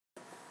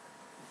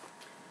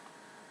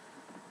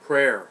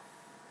Prayer.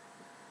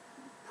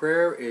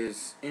 Prayer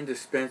is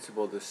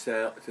indispensable to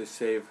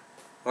save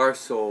our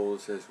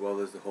souls as well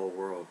as the whole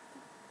world.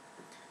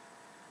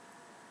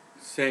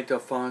 St.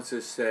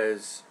 Alphonsus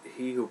says,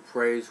 "He who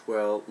prays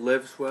well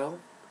lives well.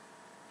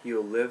 He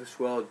who lives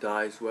well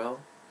dies well.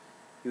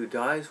 He who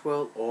dies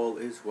well, all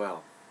is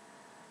well."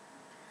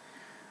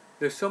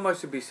 There's so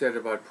much to be said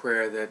about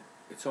prayer that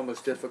it's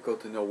almost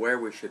difficult to know where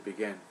we should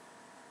begin.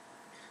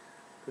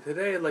 But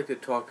today I'd like to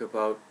talk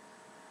about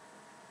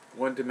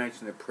one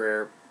dimension of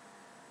prayer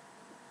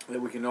that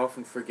we can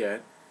often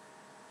forget,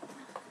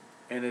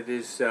 and it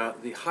is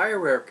the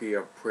hierarchy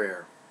of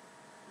prayer.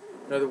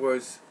 In other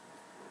words,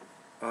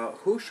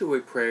 who should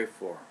we pray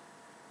for?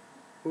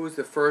 Who is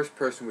the first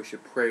person we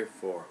should pray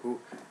for?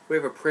 We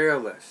have a prayer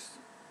list.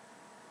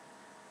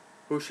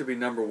 Who should be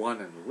number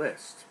one on the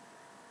list?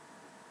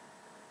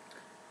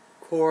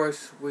 Of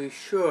course,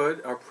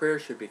 our prayer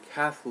should be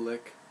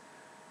Catholic.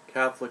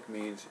 Catholic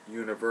means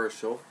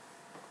universal,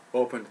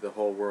 open to the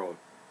whole world.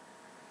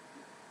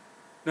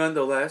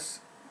 Nonetheless,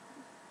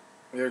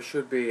 there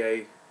should be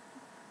a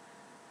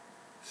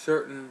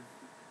certain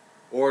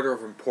order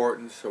of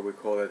importance, so we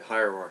call it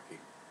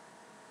hierarchy.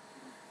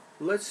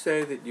 Let's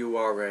say that you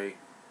are a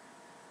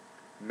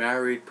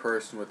married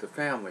person with a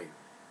family,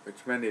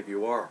 which many of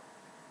you are,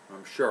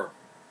 I'm sure.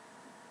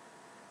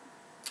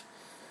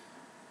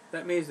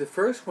 That means the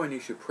first one you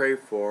should pray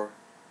for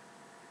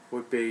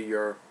would be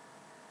your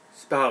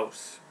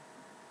spouse,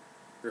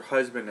 your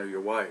husband or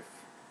your wife.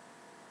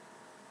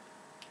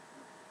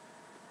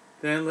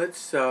 Then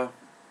let's go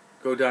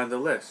down the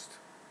list.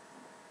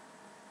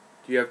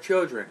 Do you have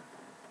children?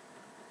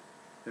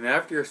 And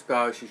after your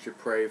spouse, you should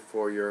pray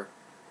for your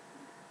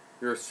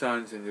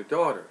sons and your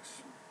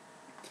daughters.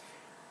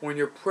 When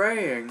you're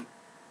praying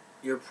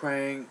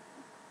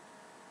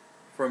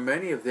for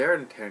many of their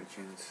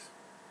intentions,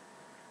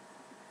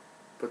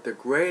 but the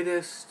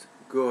greatest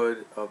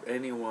good of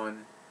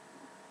anyone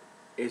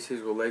is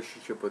his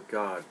relationship with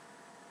God.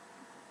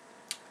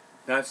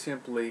 Not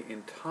simply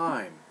in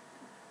time,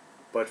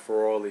 but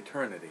for all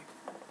eternity.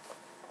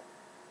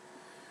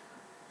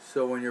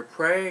 So when you're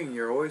praying,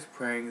 you're always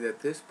praying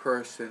that this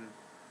person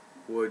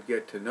would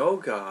get to know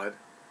God,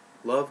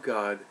 love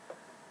God,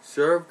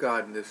 serve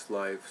God in this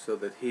life, so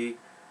that he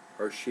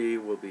or she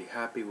will be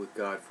happy with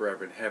God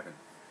forever in heaven.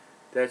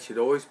 That should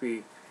always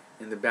be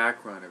in the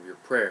background of your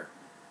prayer.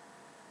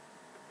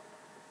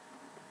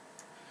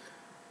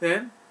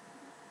 Then,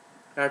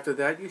 after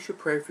that, you should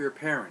pray for your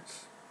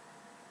parents.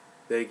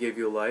 They give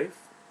you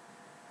life.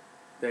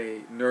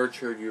 They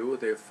nurtured you.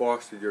 They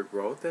fostered your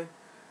growth.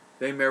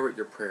 They merit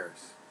your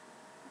prayers.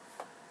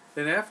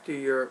 Then after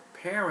your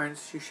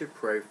parents, you should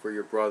pray for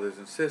your brothers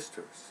and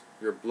sisters,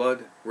 your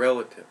blood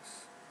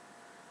relatives,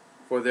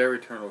 for their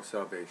eternal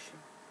salvation.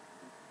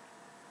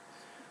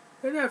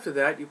 Then after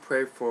that, you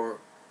pray for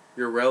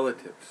your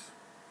relatives,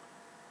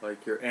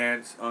 like your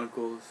aunts,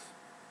 uncles,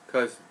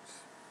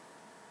 cousins.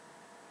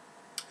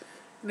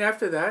 And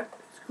after that,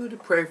 it's good to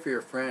pray for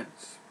your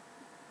friends,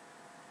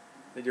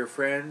 that your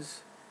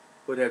friends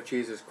would have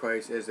Jesus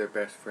Christ as their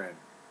best friend.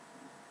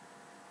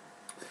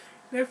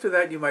 And after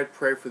that, you might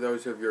pray for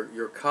those of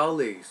your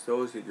colleagues,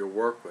 those that you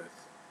work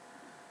with.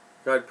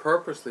 God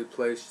purposely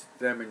placed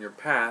them in your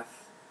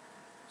path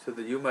so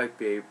that you might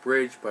be a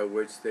bridge by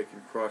which they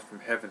can cross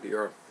from heaven to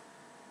earth.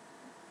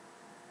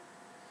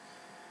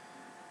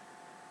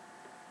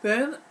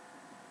 Then,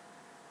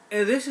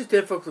 and this is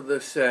difficult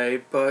to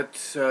say,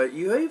 but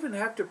you even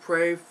have to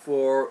pray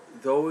for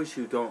those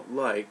you don't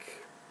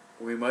like.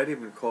 We might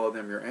even call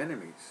them your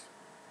enemies.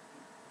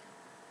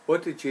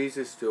 What did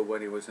Jesus do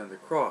when he was on the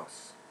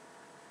cross?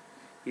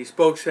 He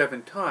spoke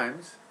 7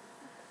 times.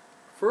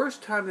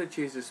 First time that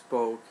Jesus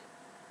spoke,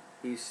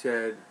 he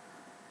said,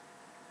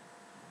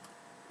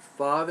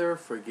 "Father,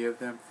 forgive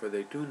them, for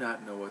they do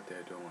not know what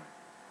they're doing."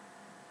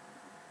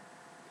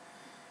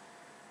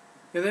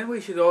 And then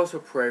we should also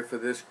pray for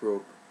this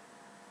group.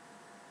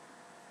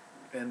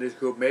 And this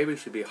group maybe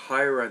should be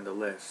higher on the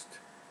list.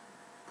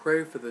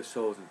 Pray for the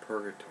souls in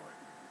purgatory,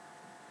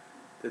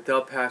 that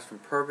they'll pass from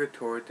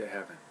purgatory to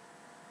heaven.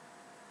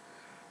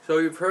 So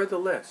you've heard the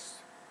list.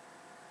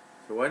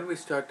 So when we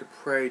start to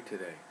pray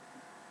today,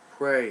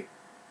 pray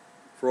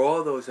for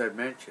all those I've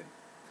mentioned,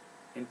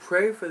 and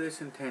pray for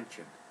this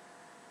intention,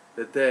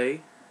 that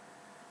they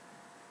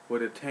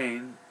would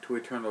attain to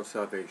eternal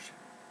salvation,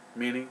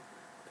 meaning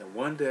that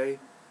one day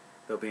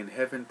they'll be in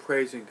heaven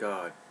praising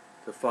God,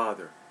 the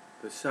Father,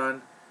 the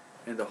Son,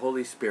 and the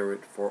Holy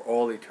Spirit for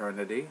all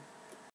eternity.